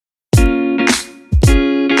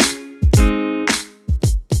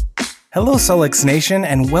Hello, Solex Nation,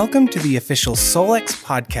 and welcome to the official Solex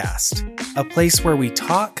podcast, a place where we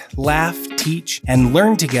talk, laugh, teach, and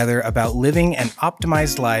learn together about living an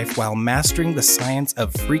optimized life while mastering the science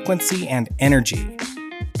of frequency and energy.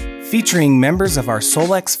 Featuring members of our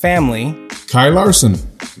Solex family, Kai Larson,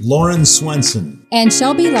 Lauren Swenson, and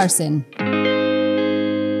Shelby Larson.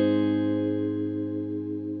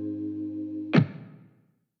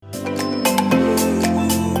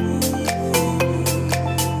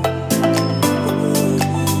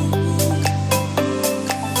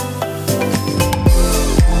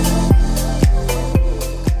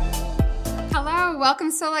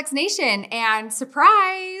 Solex Nation, and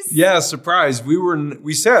surprise! Yeah, surprise.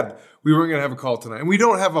 We said we weren't going to have a call tonight, and we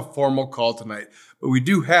don't have a formal call tonight, but we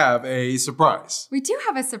do have a surprise. We do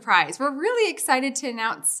have a surprise. We're really excited to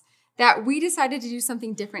announce that we decided to do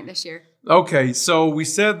something different this year. Okay, so we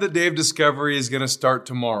said that Dave Discovery is going to start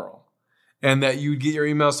tomorrow, and that you'd get your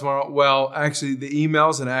emails tomorrow. Well, actually, the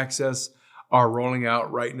emails and access are rolling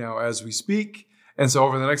out right now as we speak. And so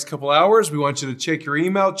over the next couple hours, we want you to check your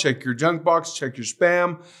email, check your junk box, check your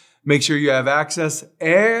spam, make sure you have access,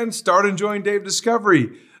 and start enjoying Dave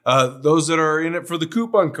Discovery. Those that are in it for the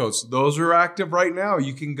coupon codes, those are active right now.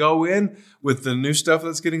 You can go in with the new stuff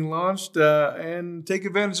that's getting launched and take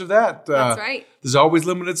advantage of that. That's right. There's always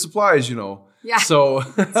limited supplies, you know. Yeah, so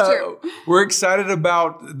that's true. We're excited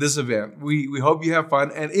about this event. We hope you have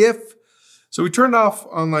fun. And So we turned off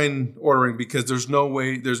online ordering because there's not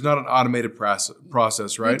an automated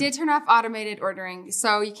process, right? We did turn off automated ordering.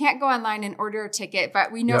 So you can't go online and order a ticket,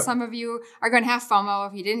 but we know some of you are going to have FOMO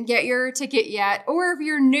if you didn't get your ticket yet, or if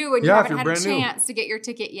you're new and you haven't had a chance to get your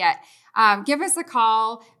ticket yet. Give us a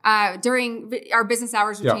call during our business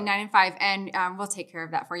hours between 9 and 5, and we'll take care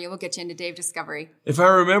of that for you. We'll get you into Dave Discovery. If I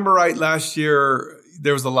remember right, last year,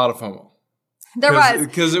 there was a lot of FOMO.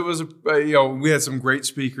 Because it was, we had some great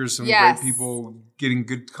speakers, some great people getting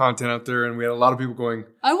good content out there, and we had a lot of people going,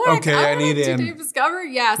 I need in. Dave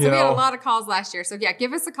Discovery. Yeah, so we had a lot of calls last year. So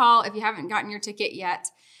give us a call if you haven't gotten your ticket yet.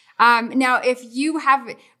 Now, if you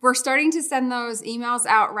have, we're starting to send those emails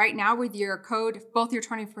out right now with your code, both your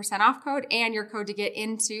 20% off code and your code to get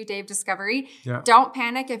into Dave Discovery. Yeah. Don't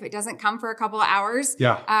panic if it doesn't come for a couple of hours.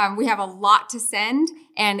 Yeah. We have a lot to send,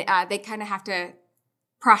 and they kind of have to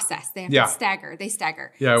process. They have to stagger. They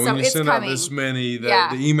stagger. Yeah, when you send out this many,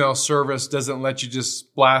 the email service doesn't let you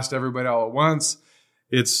just blast everybody all at once.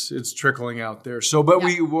 It's trickling out there. So, but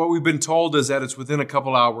what we've been told is that it's within a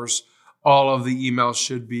couple hours, all of the emails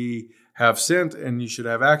should have sent, and you should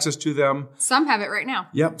have access to them. Some have it right now.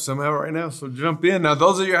 Yep, some have it right now. So jump in. Now,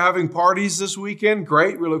 those of you having parties this weekend,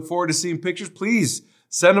 great. We look forward to seeing pictures. Please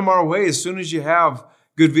send them our way as soon as you have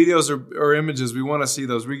good videos or images. We want to see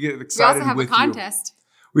those. We get excited with you. We also have a contest.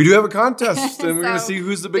 We do have a contest, and we're going to see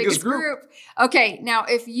who's the biggest group. Okay, now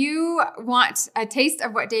if you want a taste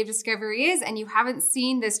of what Dave Discovery is and you haven't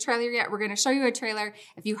seen this trailer yet, we're going to show you a trailer.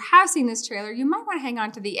 If you have seen this trailer, you might want to hang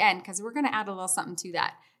on to the end because we're going to add a little something to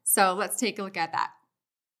that. So let's take a look at that.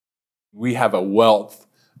 We have a wealth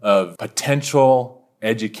of potential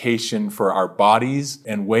education for our bodies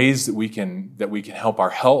and ways that we can help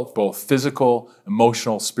our health, both physical,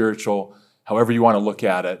 emotional, spiritual, however you want to look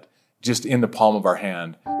at it, just in the palm of our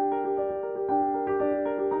hand.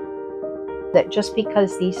 That just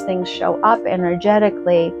because these things show up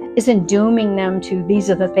energetically isn't dooming them to these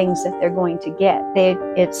are the things that they're going to get.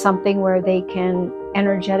 It's something where they can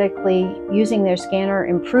energetically, using their scanner,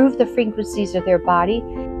 improve the frequencies of their body.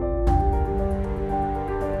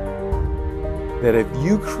 That if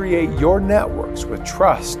you create your networks with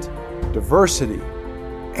trust, diversity,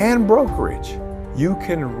 and brokerage, you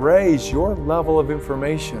can raise your level of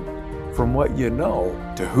information from what you know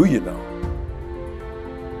to who you know.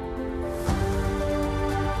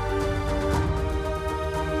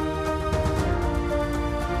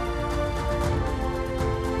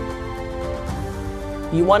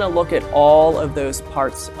 You want to look at all of those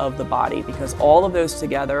parts of the body because all of those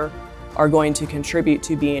together are going to contribute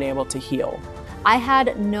to being able to heal. I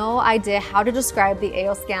had no idea how to describe the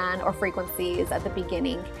AO scan or frequencies at the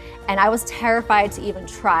beginning, and I was terrified to even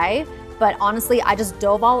try. But honestly, I just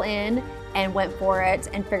dove all in and went for it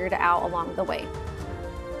and figured it out along the way.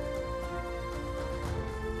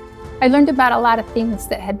 I learned about a lot of things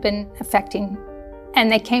that had been affecting,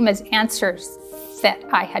 and they came as answers that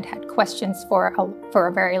I had questions for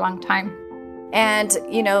a very long time. And,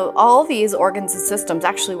 all these organs and systems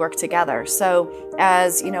actually work together. So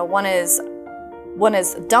as, one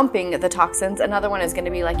is dumping the toxins, another one is going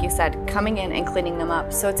to be, like you said, coming in and cleaning them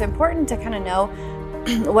up. So it's important to kind of know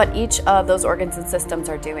what each of those organs and systems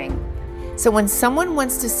are doing. So when someone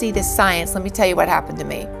wants to see the science, let me tell you what happened to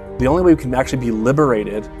me. The only way we can actually be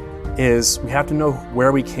liberated is we have to know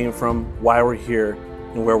where we came from, why we're here,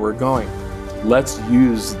 and where we're going. Let's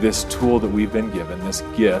use this tool that we've been given, this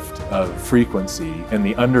gift of frequency, and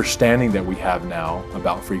the understanding that we have now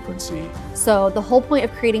about frequency. So the whole point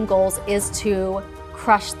of creating goals is to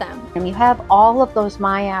crush them. And you have all of those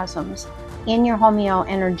miasms in your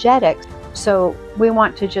homeoenergetics. So we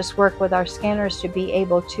want to just work with our scanners to be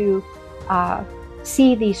able to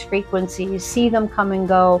see these frequencies, see them come and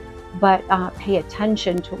go, but pay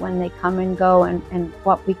attention to when they come and go and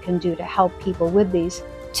what we can do to help people with these.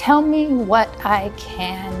 Tell me what I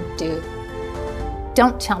can do.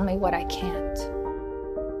 Don't tell me what I can't.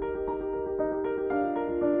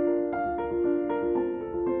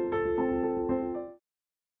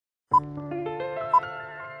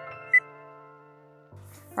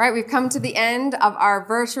 All right, we've come to the end of our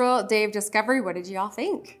virtual Dave Discovery. What did you all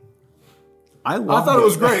think? I thought it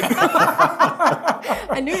was great.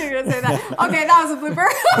 I knew you were going to say that. Okay, that was a blooper.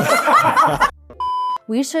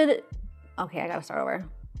 We should, okay, I gotta start over.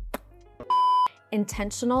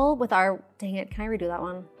 Intentional with our, dang it, can I redo that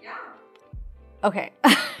one? Yeah. Okay,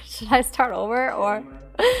 should I start over or?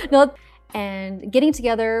 No, and getting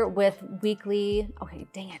together with weekly, okay,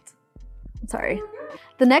 dang it. I'm sorry.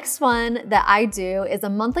 The next one that I do is a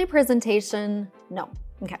monthly presentation. No,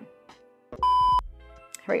 okay.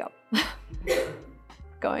 Here we go.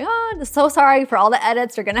 Going on. So sorry for all the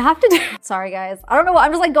edits you're gonna have to do. Sorry guys. I don't know what,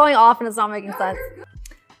 I'm just like going off and it's not making sense.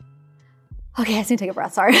 Okay, I just need to take a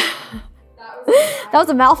breath, sorry. That was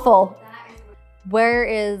a mouthful. Where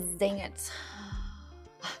is, dang it.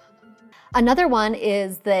 Another one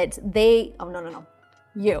is that they, oh no.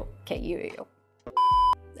 You, okay, you.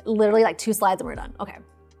 Literally like 2 slides and we're done, okay.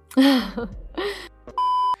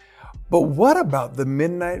 But what about the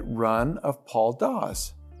midnight run of Paul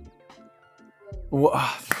Dawes?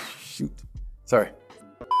 Shoot. Sorry.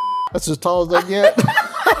 That's as tall as I get.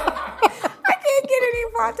 I can't get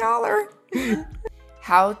any far taller.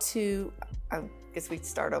 How to, I guess we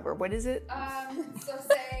start over. What is it? So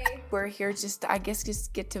say. We're here just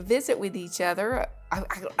get to visit with each other.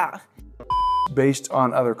 Based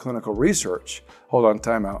on other clinical research. Hold on,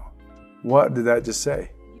 time out. What did that just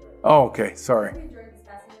say? Oh, okay, sorry.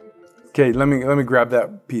 Okay, let me grab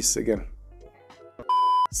that piece again.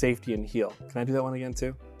 Safety and heal. Can I do that one again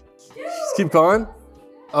too? Just keep going?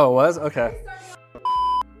 Oh, it was? Okay.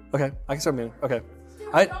 Okay, I can start meeting. Okay.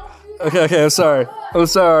 Okay, I'm sorry,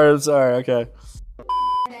 okay.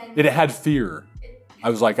 It had fear. I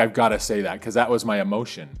was like, I've got to say that because that was my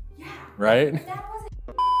emotion, right?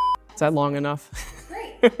 Is that long enough?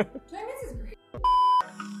 Great.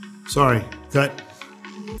 Sorry, cut.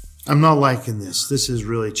 I'm not liking this. This is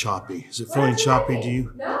really choppy. Is it feeling choppy to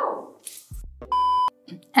you? No.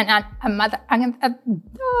 And a mother,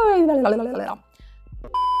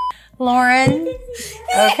 Lauren.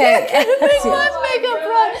 Okay.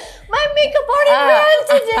 My makeup already ran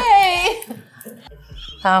today.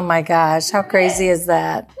 Oh my gosh, how crazy is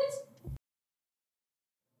that?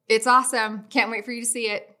 It's awesome. Can't wait for you to see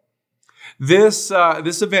it. This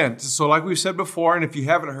event, so like we've said before, and if you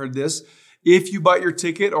haven't heard this, if you bought your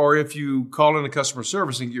ticket or if you call in the customer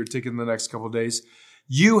service and get your ticket in the next couple of days,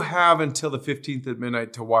 you have until the 15th at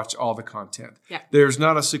midnight to watch all the content. Yeah. There's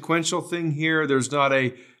not a sequential thing here. There's not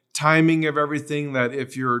a timing of everything that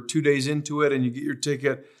if you're 2 days into it and you get your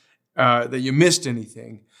ticket, that you missed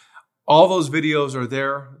anything. All those videos are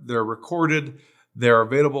there. They're recorded. They're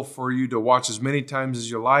available for you to watch as many times as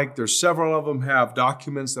you like. There's several of them have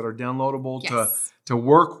documents that are downloadable to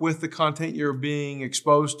work with the content you're being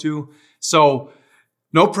exposed to. So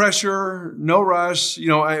no pressure, no rush.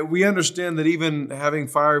 We understand that even having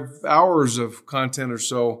 5 hours of content or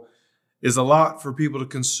so is a lot for people to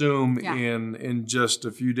consume in just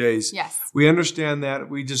a few days. Yes. We understand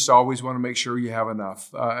that. We just always want to make sure you have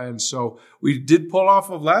enough. And so we did pull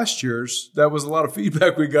off of last year's. That was a lot of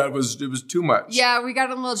feedback we got. It was too much. Yeah, we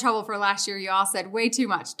got in a little trouble for last year. You all said way too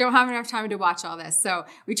much. Don't have enough time to watch all this. So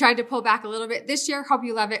we tried to pull back a little bit this year. Hope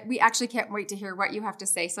you love it. We actually can't wait to hear what you have to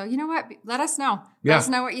say. So you know what? Let us know. Let us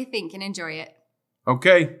know what you think and enjoy it.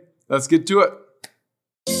 Okay, let's get to it.